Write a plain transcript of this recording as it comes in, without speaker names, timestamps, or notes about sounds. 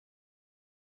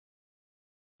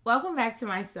Welcome back to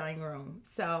my sewing room.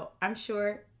 So I'm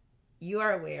sure you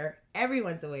are aware,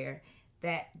 everyone's aware,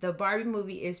 that the Barbie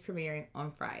movie is premiering on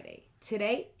Friday.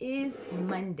 Today is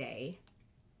Monday.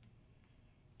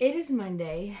 It is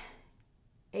Monday,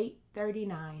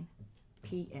 8:39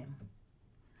 p.m.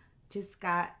 Just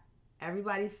got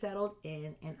everybody settled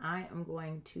in, and I am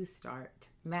going to start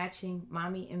matching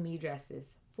mommy and me dresses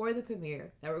for the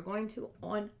premiere that we're going to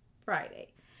on Friday.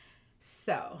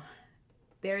 So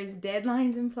there is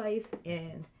deadlines in place,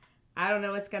 and I don't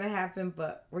know what's going to happen,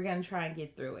 but we're going to try and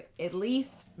get through it. At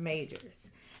least majors.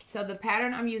 So the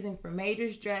pattern I'm using for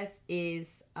majors dress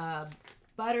is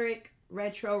Butterick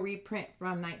Retro reprint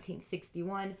from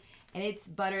 1961, and it's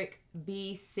Butterick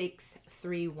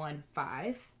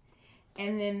B6315.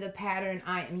 And then the pattern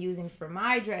I am using for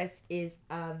my dress is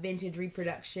a vintage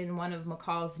reproduction, one of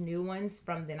McCall's new ones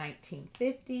from the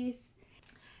 1950s.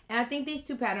 And I think these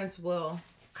two patterns will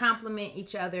complement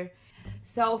each other.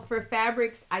 So for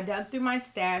fabrics, I dug through my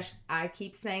stash. I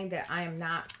keep saying that I am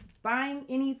not buying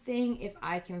anything if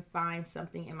I can find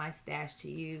something in my stash to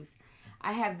use.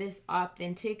 I have this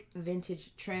authentic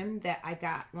vintage trim that I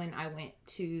got when I went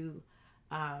to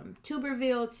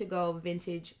Tuberville to go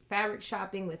vintage fabric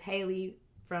shopping with Haley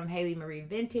from Haley Marie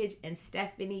Vintage and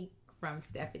Stephanie from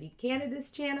Stephanie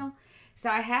Canada's channel. So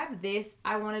I have this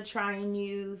I want to try and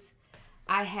use.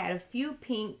 I had a few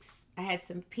pinks. I had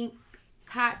some pink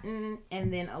cotton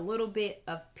and then a little bit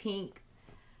of pink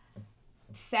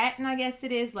satin, I guess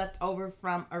it is, left over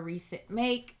from a recent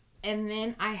make. And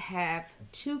then I have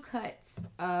two cuts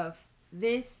of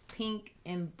this pink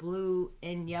and blue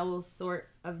and yellow sort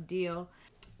of deal.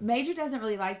 Major doesn't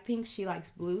really like pink. She likes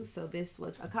blue. So this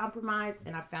was a compromise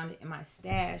and I found it in my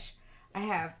stash.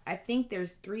 I think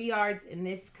there's 3 yards in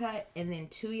this cut and then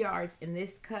 2 yards in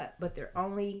this cut, but they're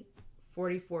only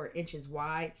 44 inches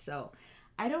wide. So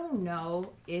I don't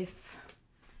know if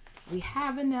we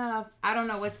have enough. I don't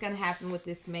know what's going to happen with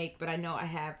this make, but I know I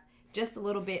have just a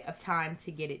little bit of time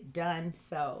to get it done.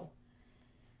 So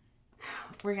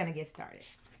we're going to get started.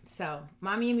 So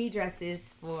mommy and me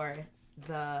dresses for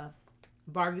the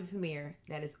Barbie premiere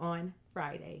that is on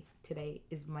Friday. Today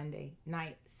is Monday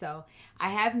night. So I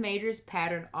have Major's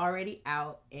pattern already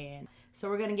out, and so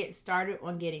we're going to get started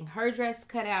on getting her dress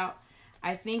cut out.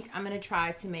 I think I'm going to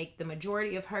try to make the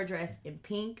majority of her dress in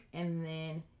pink and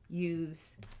then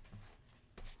use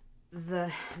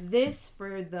this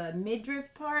for the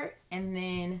midriff part and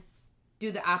then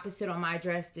do the opposite on my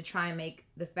dress to try and make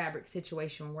the fabric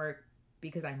situation work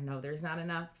because I know there's not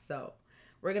enough. So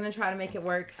we're going to try to make it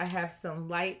work. I have some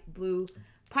light blue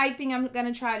piping I'm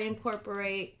going to try to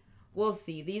incorporate. We'll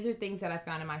see. These are things that I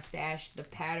found in my stash. The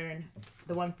pattern,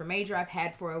 the one for Major, I've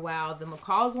had for a while. The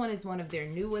McCall's one is one of their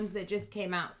new ones that just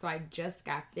came out, so I just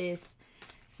got this.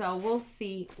 So we'll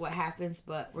see what happens,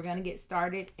 but we're going to get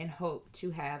started and hope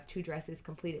to have 2 dresses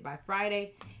completed by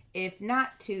Friday. If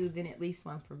not 2, then at least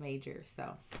 1 for Major.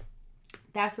 So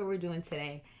that's what we're doing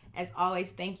today. As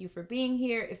always, thank you for being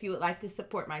here. If you would like to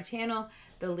support my channel,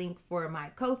 the link for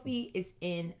my Ko-fi is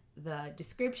in the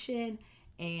description.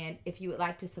 And if you would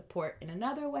like to support in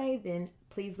another way, then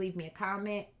please leave me a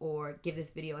comment or give this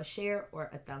video a share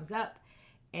or a thumbs up.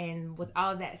 And with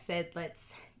all of that said,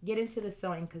 let's get into the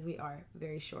sewing because we are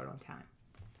very short on time.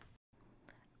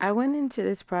 I went into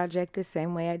this project the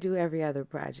same way I do every other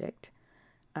project.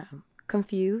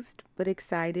 Confused, but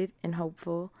excited and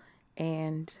hopeful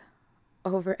and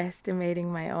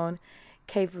overestimating my own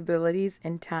capabilities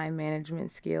and time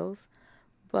management skills.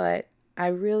 But I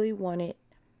really wanted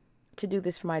to do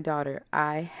this for my daughter.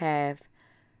 I have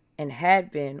and had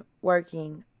been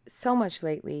working so much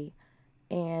lately,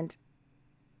 and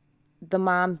the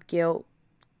mom guilt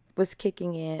was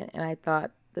kicking in, and I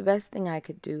thought the best thing I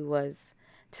could do was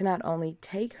to not only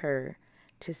take her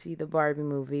to see the Barbie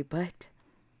movie, but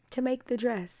to make the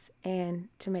dress and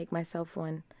to make myself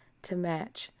one to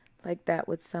match. Like that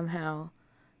would somehow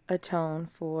atone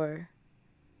for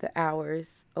the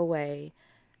hours away,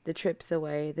 the trips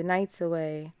away, the nights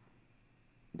away,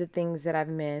 the things that I've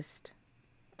missed,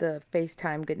 the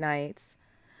FaceTime goodnights.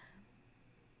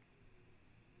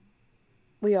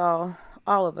 We all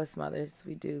of us mothers,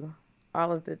 we do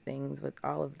all of the things with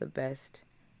all of the best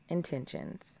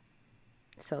intentions.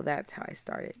 So that's how I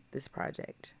started this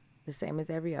project, the same as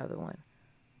every other one,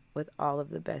 with all of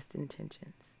the best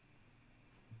intentions.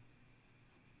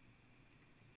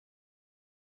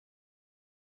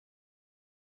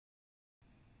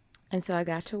 And so I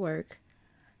got to work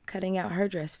cutting out her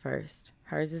dress first.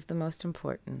 Hers is the most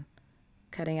important.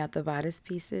 Cutting out the bodice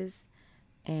pieces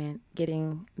and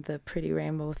getting the pretty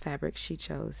rainbow fabric she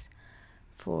chose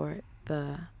for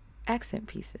the accent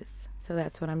pieces. So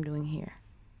that's what I'm doing here.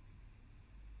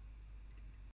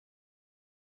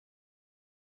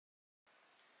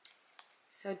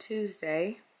 So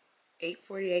Tuesday,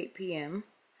 8:48 p.m.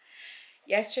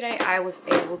 Yesterday I was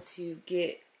able to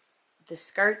get the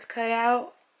skirts cut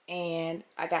out, and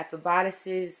I got the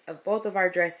bodices of both of our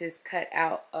dresses cut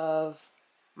out of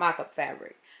mock-up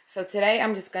fabric. So today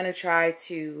I'm just gonna try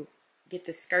to get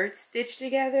the skirts stitched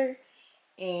together,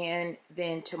 and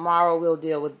then tomorrow we'll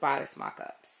deal with bodice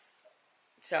mock-ups.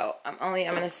 So I'm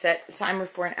gonna set the timer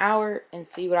for an hour and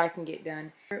see what I can get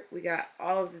done. We got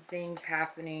all of the things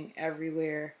happening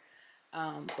everywhere,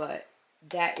 but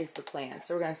that is the plan.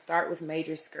 So we're gonna start with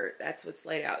major skirt. That's what's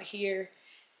laid out here,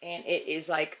 and it is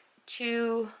like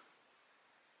 2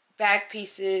 back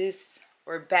pieces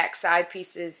or back side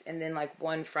pieces, and then like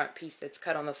 1 front piece that's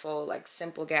cut on the fold, like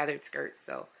simple gathered skirts.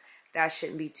 So that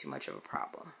shouldn't be too much of a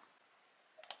problem.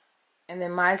 And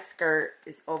then my skirt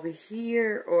is over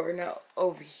here, or no,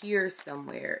 over here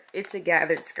somewhere. It's a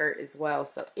gathered skirt as well,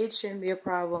 so it shouldn't be a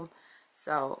problem.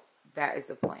 So that is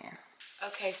the plan.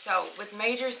 Okay, so with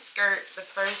major skirt, the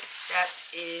first step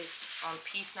is on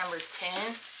piece number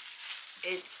 10.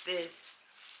 It's this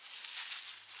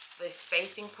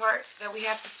facing part that we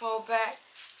have to fold back.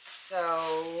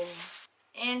 So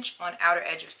inch on outer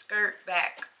edge of skirt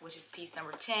back, which is piece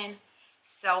number 10.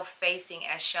 Self-facing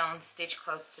as shown, stitch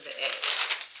close to the edge.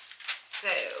 So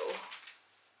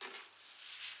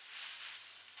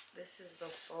this is the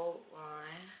fold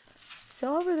line.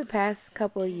 So over the past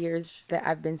couple of years that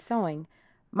I've been sewing,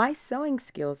 my sewing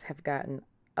skills have gotten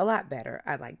a lot better,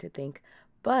 I'd like to think,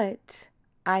 but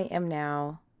I am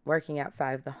now working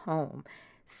outside of the home.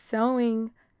 Sewing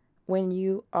when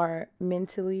you are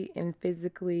mentally and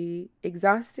physically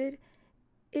exhausted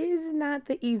is not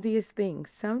the easiest thing.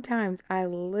 Sometimes I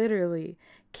literally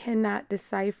cannot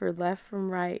decipher left from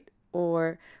right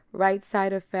or right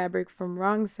side of fabric from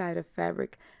wrong side of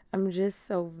fabric. I'm just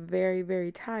so very,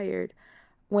 very tired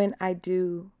when I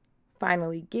do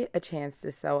finally get a chance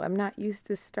to sew. I'm not used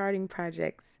to starting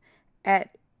projects at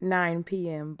 9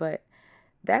 p.m., but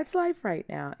that's life right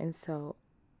now. And so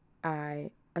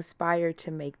I aspire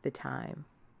to make the time.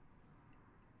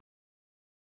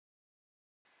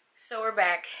 So we're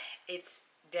back. It's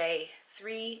day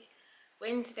 3,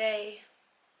 Wednesday,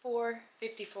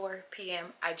 4:54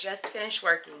 p.m. I just finished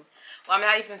working. Well, I'm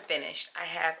not even finished. I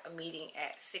have a meeting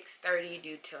at 6:30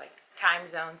 due to like time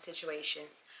zone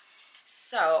situations.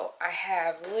 So I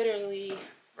have literally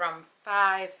from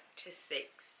 5 to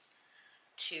 6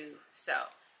 to sew.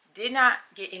 Did not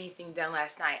get anything done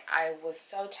last night. I was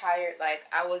so tired, like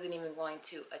I wasn't even going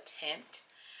to attempt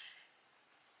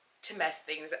to mess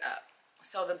things up.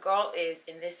 So the goal is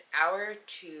in this hour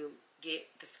to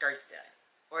get the skirts done,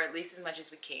 or at least as much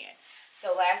as we can.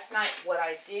 So last night what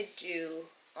I did do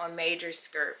on major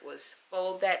skirt was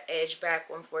fold that edge back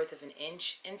 1/4 of an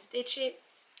inch and stitch it,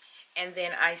 and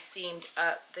then I seamed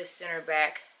up the center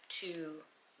back to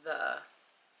the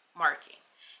marking.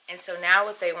 And so now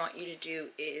what they want you to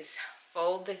do is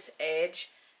fold this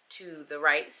edge to the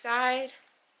right side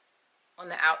on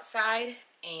the outside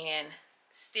and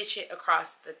stitch it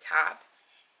across the top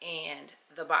and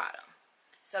the bottom.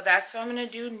 So that's what I'm going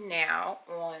to do now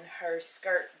on her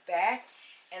skirt back.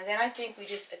 And then I think we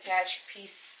just attach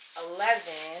piece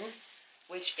 11,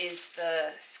 which is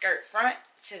the skirt front,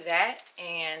 to that,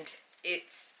 and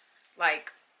it's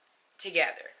like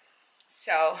together.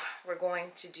 So we're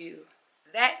going to do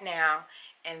that now,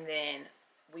 and then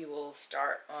we will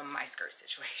start on my skirt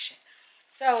situation.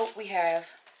 So we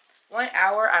have 1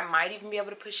 hour. I might even be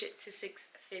able to push it to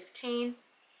 6:15.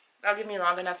 That'll give me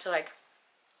long enough to like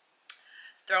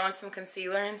throw in some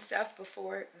concealer and stuff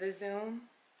before the Zoom.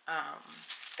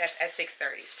 That's at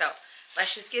 6:30. So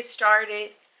let's just get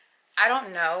started. I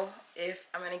don't know if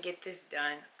I'm gonna get this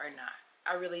done or not.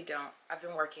 I really don't. I've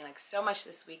been working like so much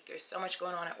this week. There's so much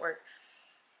going on at work,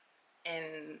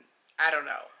 and I don't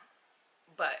know,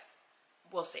 but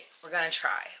we'll see. We're gonna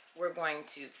try. We're going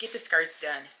to get the skirts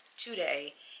done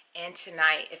today. And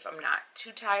tonight, if I'm not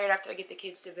too tired after I get the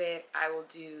kids to bed, I will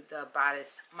do the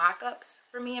bodice mock-ups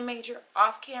for me and Major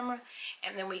off camera.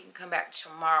 And then we can come back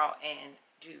tomorrow and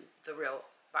do the real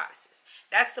bodices.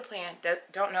 That's the plan.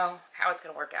 Don't know how it's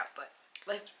going to work out, but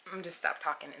I'm just stop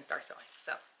talking and start sewing.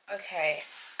 So, okay,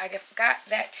 I got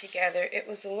that together. It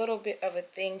was a little bit of a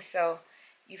thing. So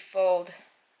you fold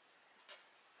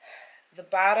the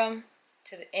bottom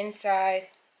to the inside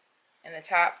and the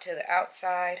top to the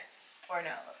outside. Or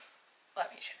no,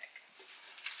 let me check.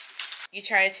 You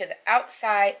turn it to the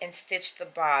outside and stitch the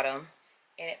bottom,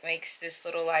 and it makes this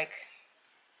little like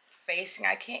facing.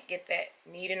 I can't get that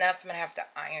neat enough. I'm gonna have to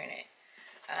iron it.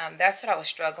 That's what I was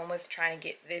struggling with, trying to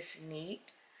get this neat.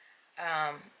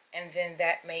 And then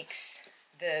that makes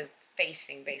the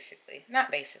facing, basically. Not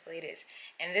basically, it is.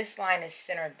 And this line is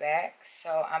centered back,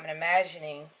 so I'm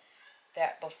imagining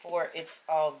that before it's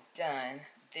all done,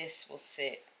 this will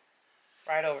sit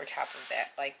right over top of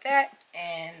that, like that.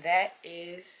 And that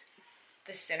is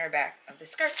the center back of the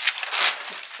skirt.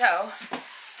 So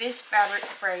this fabric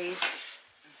frays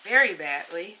very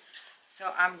badly,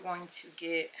 so I'm going to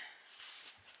get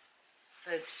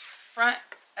the front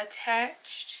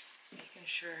attached, making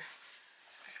sure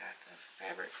I got the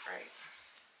fabric right.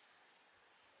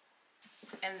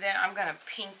 And then I'm gonna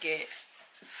pink it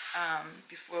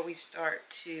before we start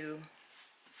to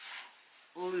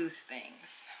lose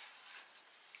things.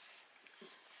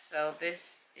 So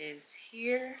this is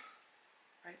here,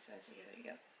 right sides together, there you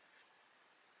go.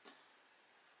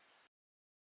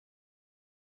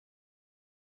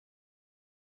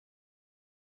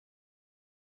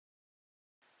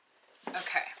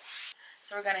 Okay,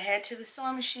 so we're gonna head to the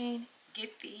sewing machine,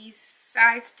 get these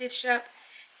sides stitched up,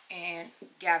 and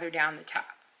gather down the top.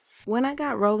 When I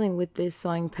got rolling with this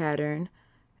sewing pattern,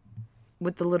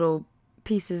 with the little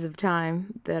pieces of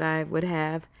time that I would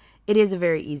have, it is a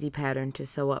very easy pattern to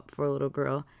sew up for a little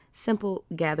girl. Simple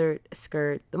gathered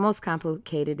skirt. The most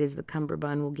complicated is the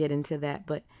cummerbund. We'll get into that,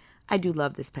 but I do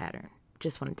love this pattern.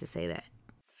 Just wanted to say that.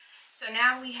 So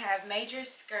now we have major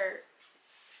skirt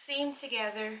seamed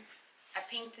together. I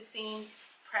pinked the seams,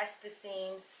 pressed the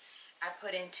seams. I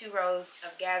put in 2 rows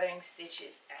of gathering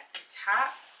stitches at the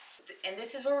top. And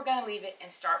this is where we're gonna leave it and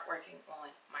start working on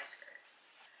my skirt.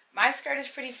 My skirt is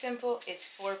pretty simple. It's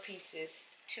 4 pieces,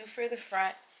 2 for the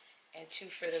front and 2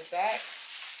 for the back.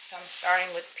 So I'm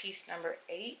starting with piece number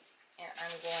 8, and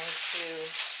I'm going to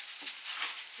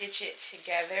stitch it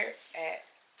together at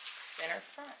center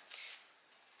front.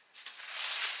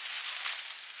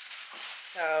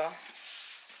 So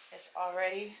it's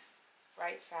already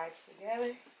right sides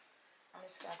together. I'm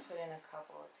just going to put in a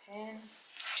couple of pins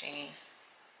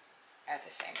at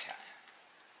the same time.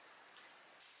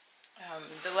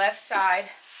 The left side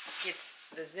gets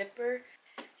the zipper.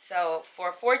 So for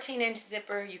a 14-inch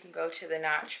zipper, you can go to the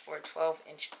notch. For a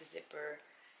 12-inch zipper,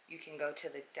 you can go to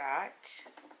the dot.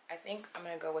 I think I'm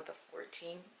going to go with a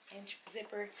 14-inch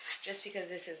zipper just because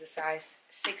this is a size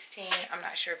 16. I'm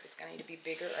not sure if it's going to be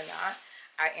bigger or not.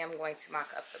 I am going to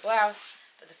mock up the blouse,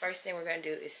 but the first thing we're going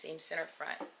to do is seam center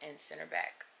front and center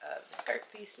back of the skirt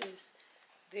pieces.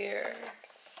 There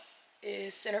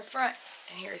is center front,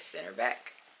 and here is center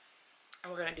back.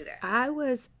 And we're going to do that. I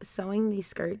was sewing these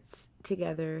skirts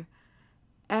together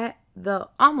at the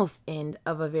almost end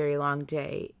of a very long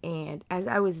day, and as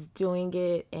I was doing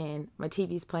it and my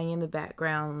TV's playing in the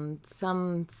background,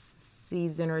 some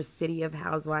season or City of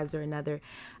Housewives or another,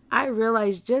 I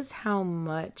realized just how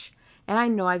much, and I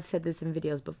know I've said this in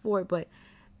videos before, but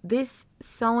this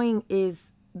sewing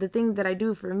is the thing that I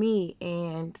do for me,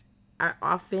 and I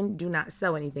often do not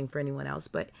sew anything for anyone else,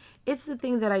 but it's the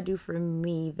thing that I do for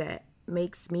me that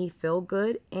makes me feel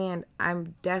good, and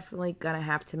I'm definitely gonna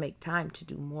have to make time to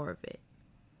do more of it.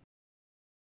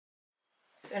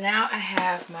 So now I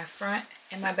have my front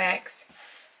and my backs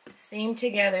seamed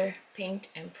together, pinked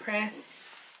and pressed.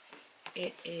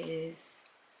 It is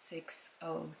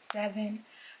 6:07.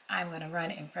 I'm going to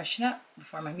run and freshen up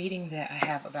before my meeting that I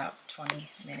have about 20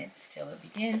 minutes till it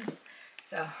begins.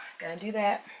 So gonna do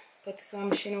that, put the sewing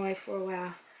machine away for a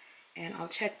while, and I'll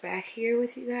check back here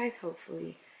with you guys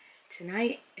hopefully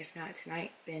tonight. If not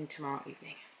tonight, then tomorrow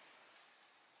evening.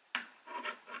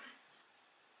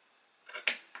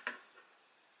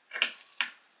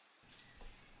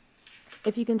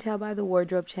 If you can tell by the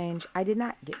wardrobe change, I did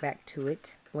not get back to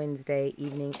it Wednesday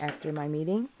evening after my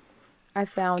meeting. I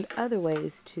found other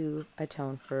ways to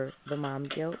atone for the mom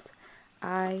guilt.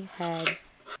 I had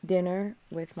dinner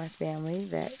with my family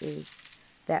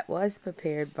that was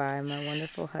prepared by my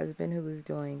wonderful husband, who was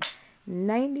doing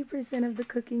 90% of the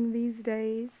cooking these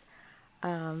days.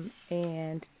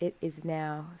 And it is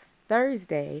now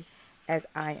Thursday as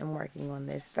I am working on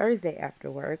this. Thursday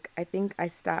after work. I think I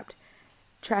stopped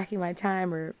tracking my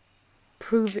time or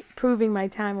proving my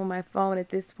time on my phone at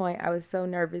this point. I was so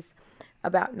nervous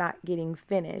about not getting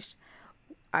finished.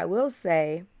 I will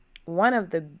say one of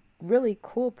the really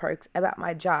cool perks about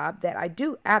my job that I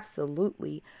do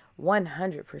absolutely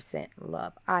 100%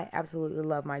 love. I absolutely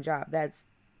love my job. That's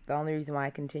the only reason why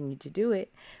I continue to do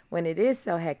it when it is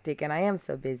so hectic and I am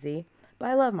so busy. But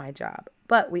I love my job.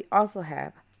 But we also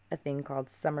have a thing called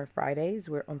Summer Fridays,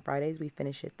 where on Fridays we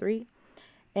finish at 3.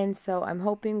 And so I'm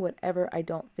hoping whatever I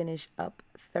don't finish up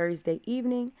Thursday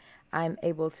evening, I'm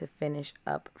able to finish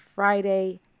up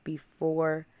Friday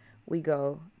before we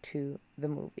go to the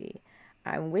movie.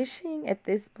 I'm wishing at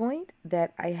this point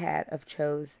that I had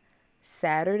chose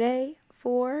Saturday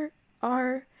for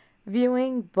our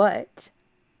viewing, but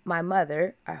my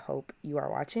mother, I hope you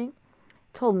are watching,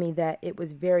 told me that it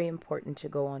was very important to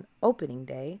go on opening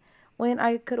day when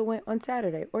I could have went on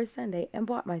Saturday or Sunday and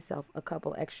bought myself a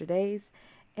couple extra days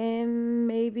and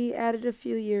maybe added a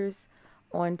few years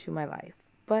onto my life.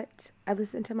 But I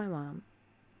listened to my mom,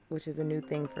 which is a new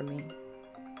thing for me.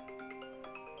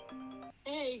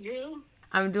 Hey, Drew.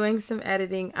 I'm doing some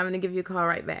editing. I'm going to give you a call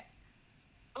right back.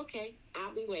 Okay,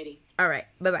 I'll be waiting. All right.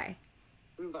 Bye-bye.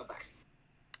 Bye-bye.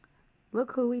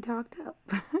 Look who we talked up.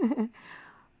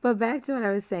 But back to what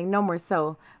I was saying. No more.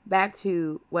 So back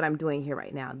to what I'm doing here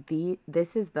right now.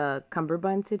 This is the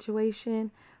cummerbund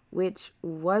situation, which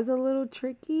was a little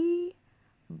tricky,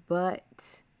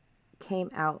 but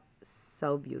came out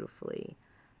so beautifully.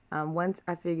 Once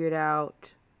I figured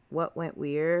out what went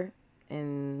where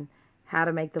and how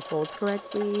to make the folds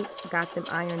correctly, got them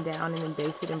ironed down and then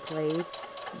basted in place,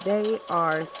 they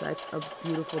are such a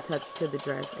beautiful touch to the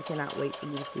dress. I cannot wait for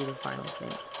you to see the final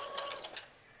thing.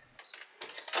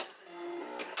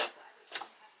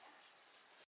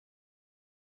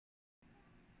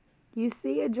 You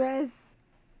see a dress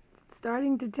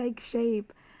starting to take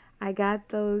shape. I got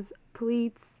those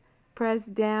pleats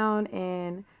pressed down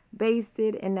and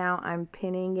basted, and now I'm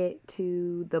pinning it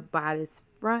to the bodice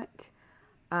front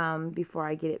before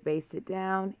I get it basted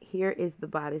down. Here is the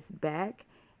bodice back.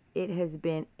 It has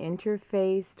been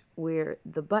interfaced where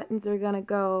the buttons are gonna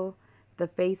go, the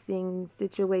facing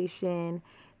situation.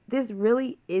 This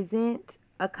really isn't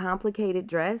a complicated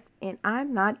dress, and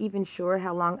I'm not even sure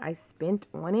how long I spent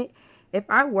on it. If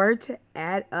I were to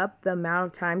add up the amount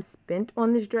of time spent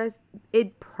on this dress,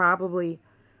 it probably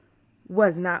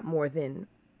was not more than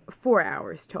 4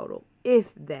 hours total,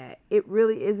 if that. It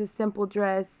really is a simple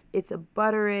dress. It's a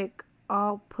butterick.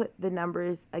 I'll put the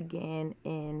numbers again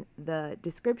in the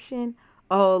description.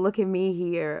 Oh, look at me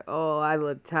here. Oh, I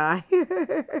look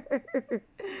tired.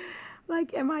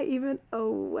 Like, am I even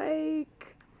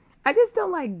awake? I just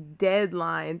don't like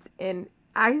deadlines. And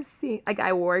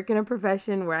I work in a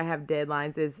profession where I have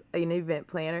deadlines as an event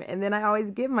planner. And then I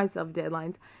always give myself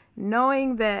deadlines,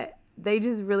 knowing that they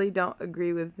just really don't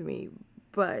agree with me.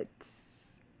 But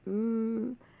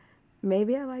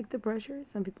maybe I like the pressure.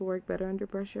 Some people work better under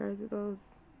pressure, I suppose.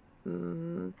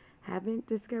 Haven't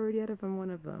discovered yet if I'm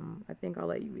one of them. I think I'll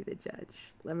let you be the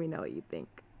judge. Let me know what you think.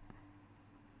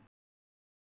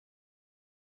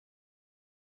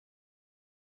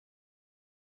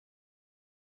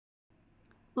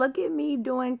 Look at me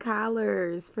doing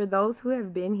collars. For those who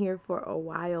have been here for a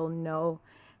while know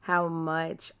how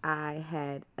much I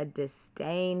had a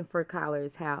disdain for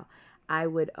collars, how I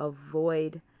would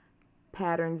avoid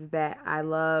patterns that I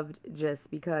loved just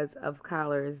because of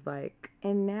collars.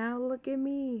 And now look at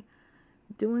me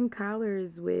doing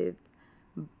collars with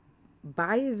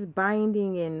bias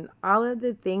binding and all of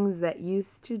the things that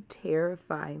used to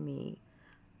terrify me.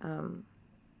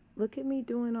 Look at me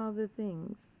doing all the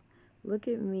things. Look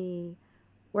at me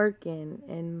working,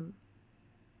 and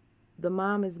the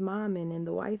mom is momming, and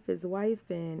the wife is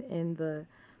wifing, and the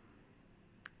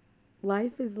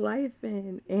life is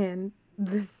lifing, and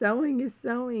the sewing is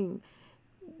sewing.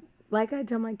 Like I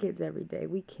tell my kids every day,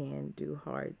 we can do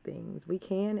hard things. We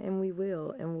can, and we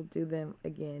will, and we'll do them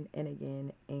again and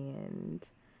again, and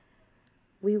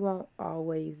we won't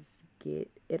always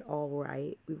get it all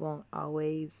right. We won't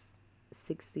always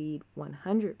succeed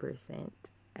 100%,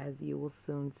 as you will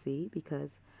soon see,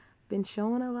 because I've been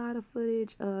showing a lot of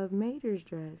footage of Major's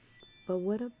dress. But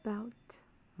what about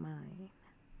mine?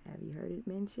 Have you heard it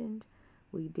mentioned?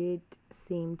 We did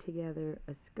seam together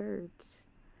a skirt,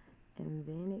 and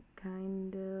then it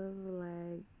kind of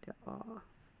lagged off.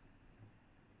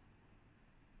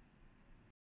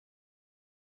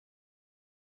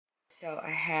 So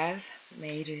I have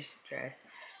Major's dress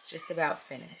just about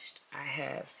finished. I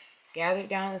have gathered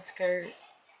down the skirt,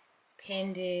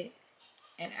 pinned it,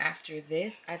 and after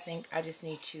this, I think I just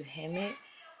need to hem it,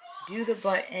 do the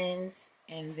buttons,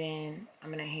 and then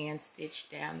I'm going to hand stitch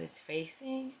down this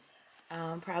facing.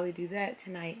 Probably do that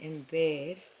tonight in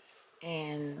bed,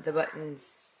 and the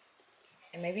buttons,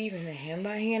 and maybe even the hem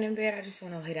by hand in bed. I just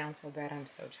want to lay down so bad. I'm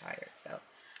so tired. So,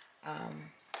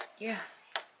 yeah.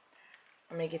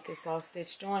 I'm going to get this all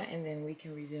stitched on, and then we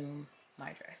can resume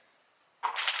my dress.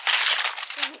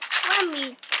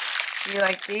 Mommy. You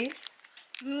like these?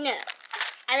 No.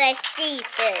 I like these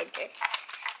better.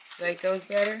 You like those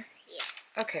better?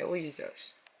 Yeah. Okay, we'll use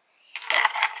those.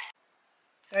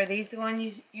 So are these the one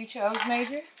you chose,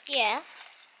 Major? Yeah.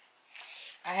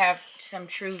 I have some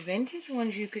true vintage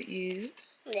ones you could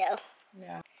use. No.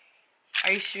 No.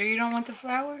 Are you sure you don't want the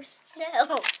flowers?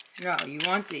 No. No, you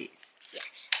want these?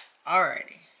 Yes.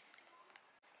 Alrighty.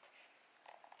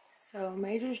 So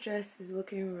Major's dress is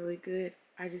looking really good.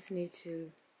 I just need to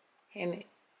hem it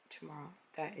tomorrow.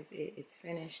 That is it. It's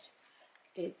finished.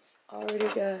 It's already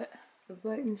got the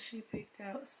buttons she picked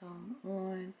out some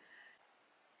on.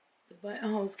 The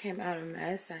buttonholes came out a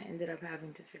mess. I ended up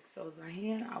having to fix those by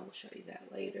hand. I will show you that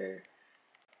later.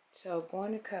 So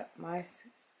going to cut my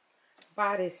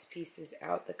bodice pieces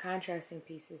out, the contrasting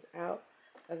pieces out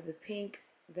of the pink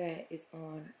that is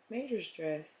on Major's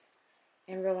dress,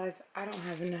 and realize I don't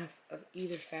have enough of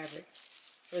either fabric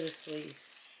for the sleeves.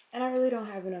 And I really don't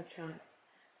have enough time.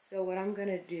 So what I'm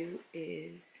gonna do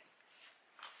is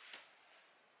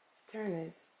turn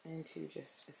this into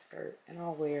just a skirt, and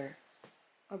I'll wear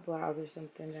a blouse or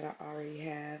something that I already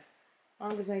have. As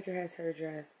long as Major has her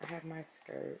dress, I have my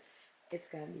skirt, it's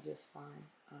gonna be just fine.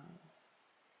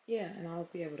 Yeah, and I'll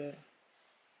be able to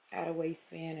add a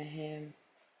waistband, a hem,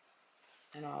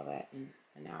 and all that in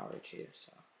an hour or two.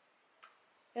 So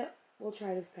yep, we'll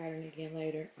try this pattern again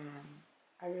later.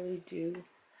 I really do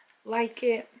like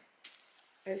it.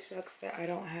 It sucks that I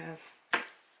don't have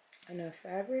enough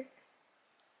fabric.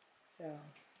 So,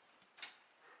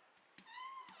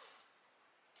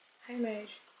 hey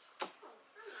Mage.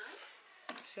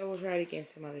 So we'll try it again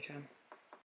some other time.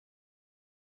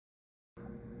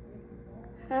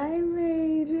 Hi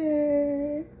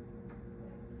Major.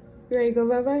 You ready to go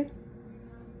bye-bye?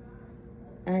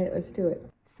 Alright, let's do it.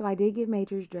 So I did get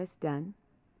Major's dress done.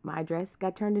 My dress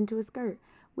got turned into a skirt.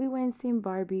 We went and seen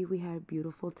Barbie. We had a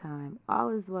beautiful time. All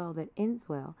is well that ends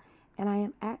well. And I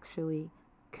am actually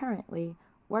currently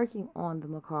working on the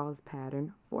McCall's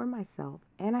pattern for myself.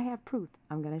 And I have proof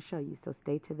I'm going to show you. So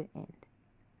stay to the end.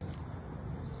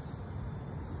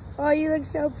 Oh, you look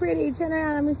so pretty. Turn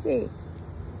around. Let me see.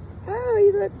 Oh,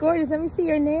 you look gorgeous. Let me see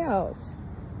your nails.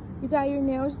 You got your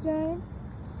nails done?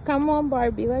 Come on,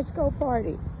 Barbie. Let's go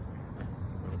party.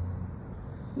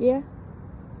 Yeah?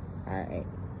 All right.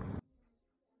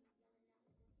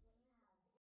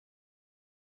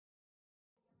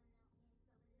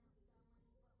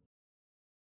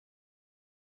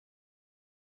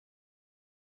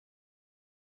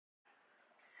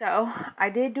 So I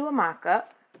did do a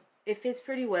mock-up. It fits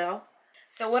pretty well.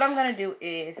 So what I'm going to do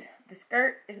is the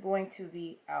skirt is going to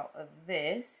be out of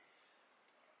this,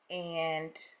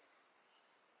 and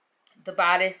the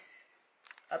bodice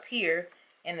up here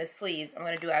and the sleeves I'm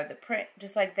going to do out of the print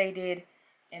just like they did,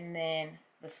 and then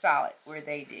the solid where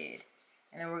they did.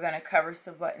 And then we're going to cover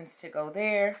some buttons to go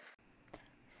there.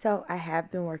 So I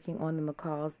have been working on the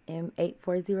McCall's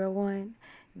M8401.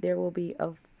 There will be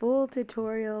a full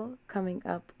tutorial coming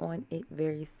up on it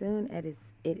very soon. It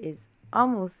is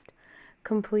almost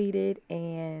completed,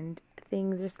 and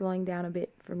things are slowing down a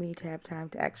bit for me to have time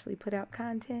to actually put out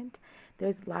content.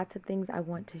 There's lots of things I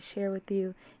want to share with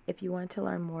you. If you want to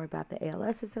learn more about the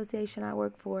ALS Association I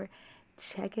work for,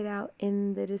 check it out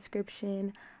in the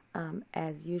description.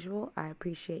 As usual, I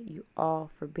appreciate you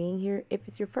all for being here. If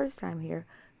it's your first time here,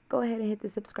 go ahead and hit the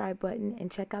subscribe button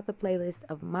and check out the playlist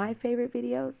of my favorite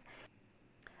videos.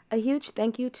 A huge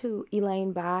thank you to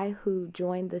Elaine Bai, who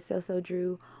joined the So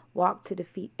Drew Walk to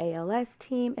Defeat ALS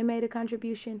team and made a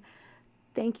contribution.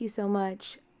 Thank you so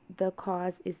much. The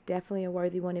cause is definitely a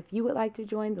worthy one. If you would like to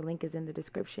join, the link is in the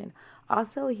description.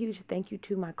 Also, a huge thank you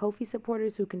to my Ko-fi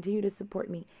supporters who continue to support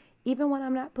me even when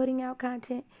I'm not putting out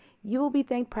content. You will be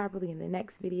thanked properly in the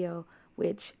next video,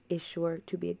 which is sure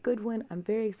to be a good one. I'm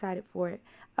very excited for it.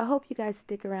 I hope you guys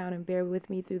stick around and bear with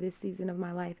me through this season of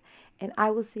my life, and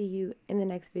I will see you in the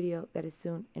next video that is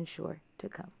soon and sure to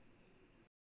come.